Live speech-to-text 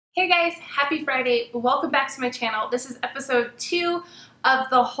Hey guys, happy Friday. Welcome back to my channel. This is episode 2 of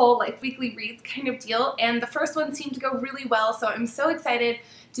the whole weekly reads kind of deal, and the first one seemed to go really well, so I'm so excited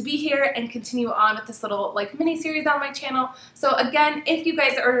to be here and continue on with this little mini series on my channel. So again, if you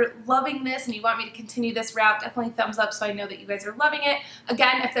guys are loving this and you want me to continue this route, definitely thumbs up so I know that you guys are loving it.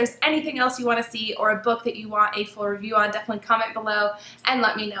 Again, if there's anything else you want to see or a book that you want a full review on, definitely comment below and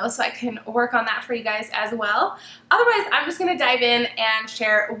let me know so I can work on that for you guys as well. Otherwise, I'm just going to dive in and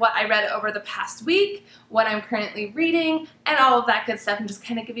share what I read over the past week, what I'm currently reading, and all of that good stuff, and just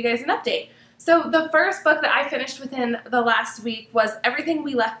kind of give you guys an update. So the first book that I finished within the last week was Everything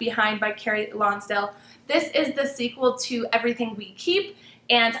We Left Behind by Carrie Lonsdale. This is the sequel to Everything We Keep,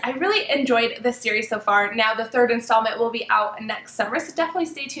 and I really enjoyed this series so far. Now the third installment will be out next summer, so definitely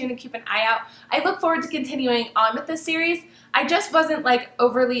stay tuned and keep an eye out. I look forward to continuing on with this series. I just wasn't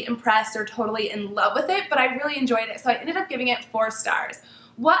overly impressed or totally in love with it, but I really enjoyed it, so I ended up giving it 4 stars.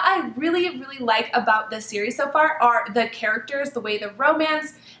 What I really like about this series so far are the characters, the way the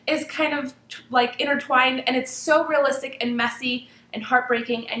romance is kind of intertwined, and it's so realistic and messy and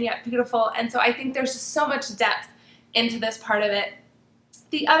heartbreaking and yet beautiful, and so I think there's just so much depth into this part of it.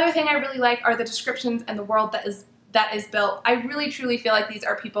 The other thing I really like are the descriptions and the world that is built. I really truly feel like these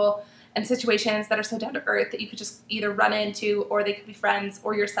are people and situations that are so down to earth that you could just either run into, or they could be friends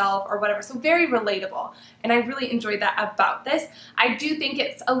or yourself or whatever. So very relatable, and I really enjoyed that about this. I do think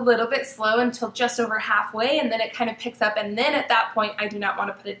it's a little bit slow until just over halfway, and then it kind of picks up, and then at that point I do not want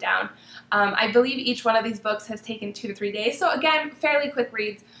to put it down. I believe each one of these books has taken 2 to 3 days, so again, fairly quick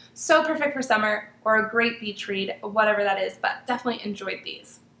reads, so perfect for summer or a great beach read, whatever that is, but definitely enjoyed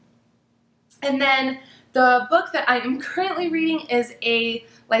these. And then the book that I am currently reading is a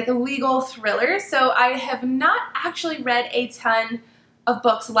legal thriller, so I have not actually read a ton of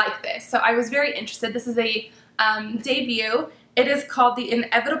books like this, so I was very interested. This is a debut. It is called The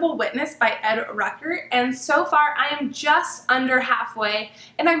Inevitable Witness by Ed Rucker, and so far I am just under halfway,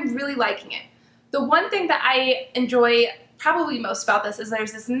 and I'm really liking it. The one thing that I enjoy probably most about this is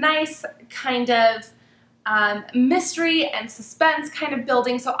there's this nice kind of mystery and suspense kind of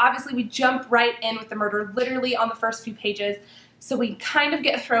building. So obviously we jump right in with the murder literally on the first few pages, so we kind of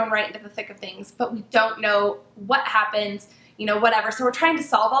get thrown right into the thick of things, but we don't know what happens, whatever. So we're trying to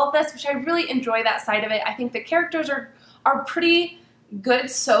solve all of this, which I really enjoy that side of it. I think the characters are pretty good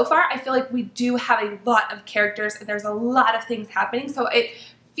so far. I feel like we do have a lot of characters and there's a lot of things happening, so it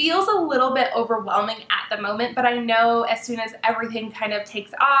feels a little bit overwhelming at the moment, but I know as soon as everything kind of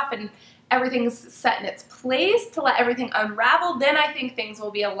takes off and everything's set in its place to let everything unravel, then I think things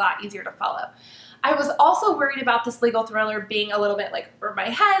will be a lot easier to follow. I was also worried about this legal thriller being a little bit over my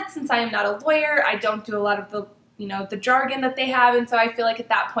head, since I am not a lawyer. I don't do a lot of the the jargon that they have, and so I feel like at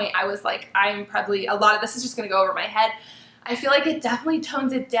that point I was I'm probably, a lot of this is just going to go over my head. I feel like it definitely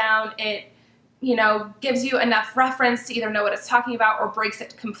tones it down. It gives you enough reference to either know what it's talking about or breaks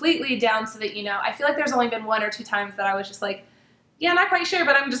it completely down so that I feel like there's only been 1 or 2 times that I was just yeah, not quite sure,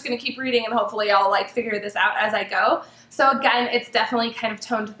 but I'm just going to keep reading and hopefully I'll figure this out as I go. So again, it's definitely kind of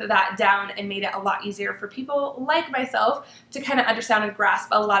toned that down and made it a lot easier for people like myself to kind of understand and grasp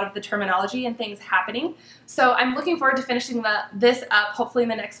a lot of the terminology and things happening. So I'm looking forward to finishing this up hopefully in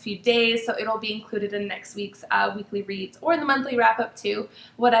the next few days, so it'll be included in next week's weekly reads or in the monthly wrap-up too,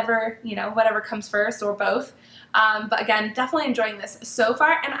 whatever, whatever comes first or both. But again, definitely enjoying this so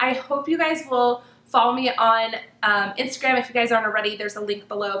far, and I hope you guys will follow me on Instagram if you guys aren't already. There's a link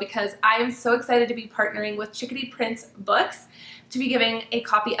below, because I am so excited to be partnering with Chickadee Prince Books to be giving a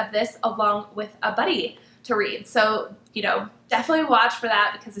copy of this along with a buddy to read. So, definitely watch for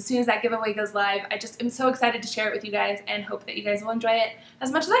that, because as soon as that giveaway goes live, I just am so excited to share it with you guys and hope that you guys will enjoy it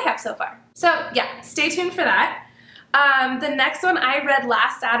as much as I have so far. So yeah, stay tuned for that. The next one I read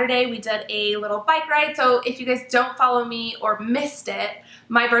last Saturday. We did a little bike ride, so if you guys don't follow me or missed it,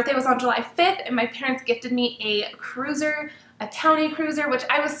 my birthday was on July 5th, and my parents gifted me a cruiser, a townie cruiser, which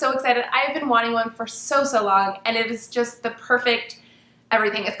I was so excited. I have been wanting one for so long, and it is just the perfect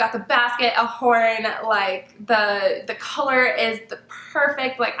everything. It's got the basket, a horn, the color is the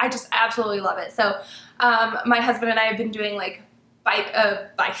perfect, I just absolutely love it. So my husband and I have been doing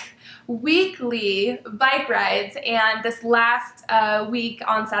weekly bike rides, and this last week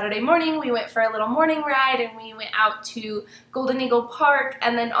on Saturday morning we went for a little morning ride, and we went out to Golden Eagle Park,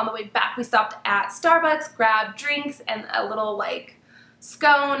 and then on the way back we stopped at Starbucks, grabbed drinks and a little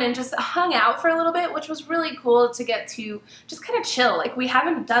scone and just hung out for a little bit, which was really cool to get to just kind of chill. Like, we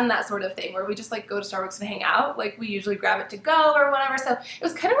haven't done that sort of thing where we just like go to Starbucks and hang out. Like, we usually grab it to go or whatever. So it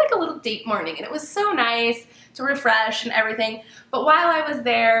was kind of like a little date morning, and it was so nice to refresh and everything. But while I was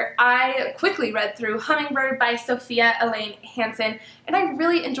there, I quickly read through Hummingbird by Sophia Elaine Hansen, and I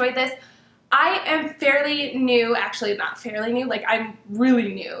really enjoyed this. I am fairly new, actually not fairly new, like I'm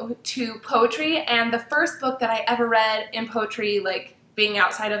really new to poetry, and the first book that I ever read in poetry, like being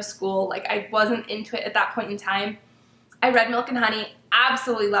outside of school, like I wasn't into it at that point in time. I read Milk and Honey,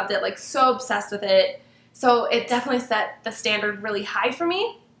 absolutely loved it, like so obsessed with it. So it definitely set the standard really high for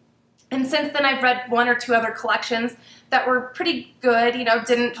me. And since then I've read one or two other collections that were pretty good, you know,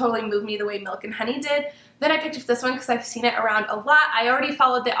 didn't totally move me the way Milk and Honey did. Then I picked up this one because I've seen it around a lot. I already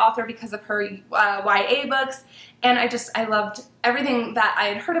followed the author because of her YA books, and I loved everything that I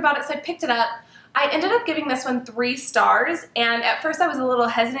had heard about it, so I picked it up. I ended up giving this one 3 stars, and at first I was a little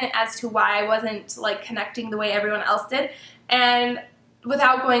hesitant as to why I wasn't like connecting the way everyone else did, and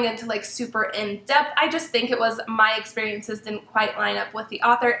without going into like super in-depth, I just think it was my experiences didn't quite line up with the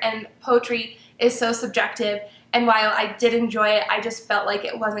author, and poetry is so subjective, and while I did enjoy it, I just felt like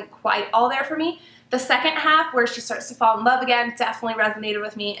it wasn't quite all there for me. The second half, where she starts to fall in love again, definitely resonated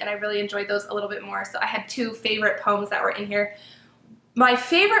with me, and I really enjoyed those a little bit more. So I had 2 favorite poems that were in here. My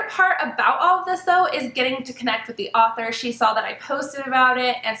favorite part about all of this, though, is getting to connect with the author. She saw that I posted about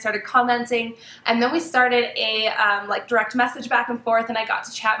it and started commenting, and then we started a like direct message back and forth, and I got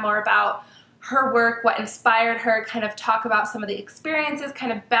to chat more about her work, what inspired her, kind of talk about some of the experiences,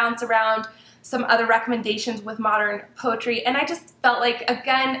 kind of bounce around some other recommendations with modern poetry, and I just felt like,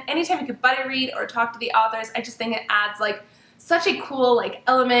 again, anytime you could buddy read or talk to the authors, I just think it adds like such a cool like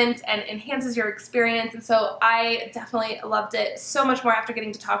element and enhances your experience, and so I definitely loved it so much more after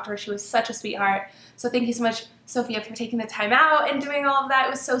getting to talk to her. She was such a sweetheart. So thank you so much, Sophia, for taking the time out and doing all of that.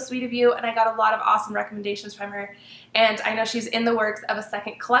 It was so sweet of you, and I got a lot of awesome recommendations from her, and I know she's in the works of a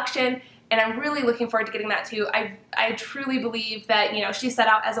second collection, and I'm really looking forward to getting that too. I truly believe that, you know, she set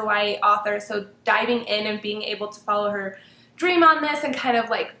out as a YA author, so diving in and being able to follow her dream on this and kind of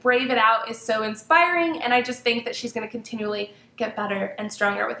like brave it out is so inspiring, and I just think that she's going to continually get better and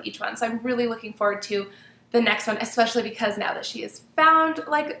stronger with each one. So I'm really looking forward to the next one, especially because now that she has found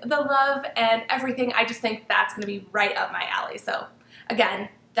like the love and everything, I just think that's going to be right up my alley. So again,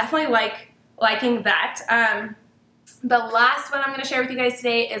 definitely liking that. The last one I'm going to share with you guys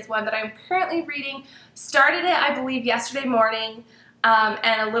today is one that I'm currently reading. Started it, I believe, yesterday morning,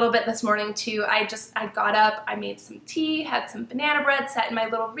 and a little bit this morning too. I got up, I made some tea, had some banana bread, sat in my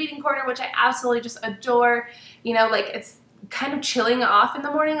little reading corner, which I absolutely just adore. You know, like it's kind of chilling off in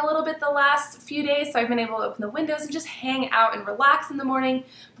the morning a little bit the last few days, so I've been able to open the windows and just hang out and relax in the morning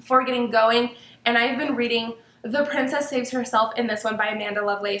before getting going. And I've been reading The Princess Saves Herself in this one by Amanda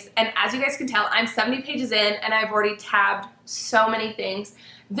Lovelace, and as you guys can tell, I'm 70 pages in and I've already tabbed so many things.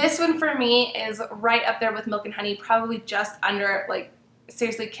 This one for me is right up there with Milk and Honey, probably just under. Like,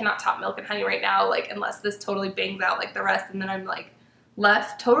 seriously cannot top Milk and Honey right now, like unless this totally bangs out like the rest, and then I'm like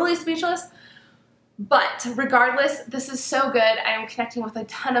left totally speechless. But regardless, this is so good. I am connecting with a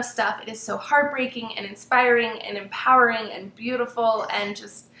ton of stuff. It is so heartbreaking and inspiring and empowering and beautiful and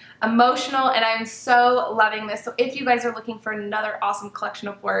just emotional, and I'm so loving this. So if you guys are looking for another awesome collection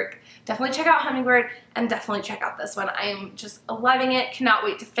of work, definitely check out Hummingbird and definitely check out this one. I am just loving it. Cannot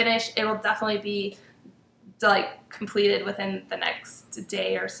wait to finish. It will definitely be like completed within the next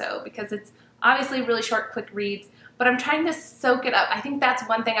day or so because it's obviously really short, quick reads, but I'm trying to soak it up. I think that's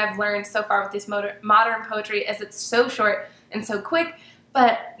one thing I've learned so far with this modern poetry is it's so short and so quick,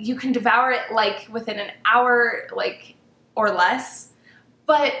 but you can devour it like within an hour, like, or less.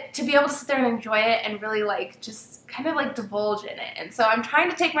 But to be able to sit there and enjoy it and really like just kind of like divulge in it. And so I'm trying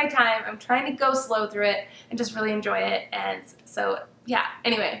to take my time. I'm trying to go slow through it and just really enjoy it. And so yeah,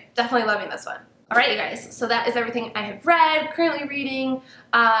 anyway, definitely loving this one. Alright you guys, so that is everything I have read, currently reading.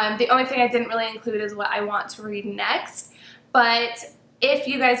 The only thing I didn't really include is what I want to read next. But if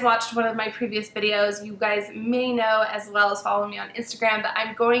you guys watched one of my previous videos, you guys may know, as well as follow me on Instagram, that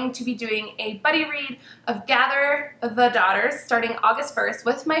I'm going to be doing a buddy read of Gather the Daughters starting August 1st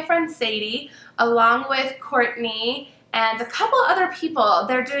with my friend Sadie, along with Courtney and a couple other people.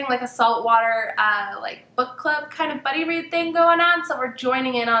 They're doing like a saltwater like book club kind of buddy read thing going on, so we're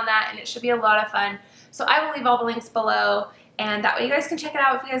joining in on that and it should be a lot of fun. So I will leave all the links below, and that way you guys can check it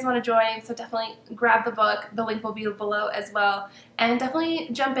out if you guys want to join. So definitely grab the book. The link will be below as well. And definitely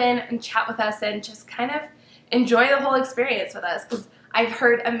jump in and chat with us and just kind of enjoy the whole experience with us, because I've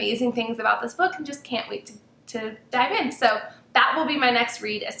heard amazing things about this book and just can't wait to dive in. So that will be my next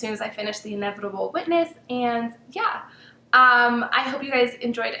read as soon as I finish The Inevitable Witness. And yeah, I hope you guys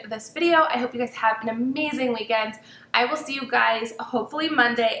enjoyed this video. I hope you guys have an amazing weekend. I will see you guys hopefully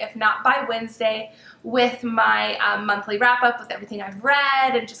Monday, if not by Wednesday, with my monthly wrap-up with everything I've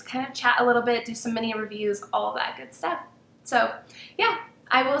read and just kind of chat a little bit, do some mini reviews, all that good stuff. So yeah,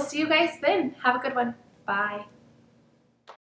 I will see you guys then. Have a good one. Bye.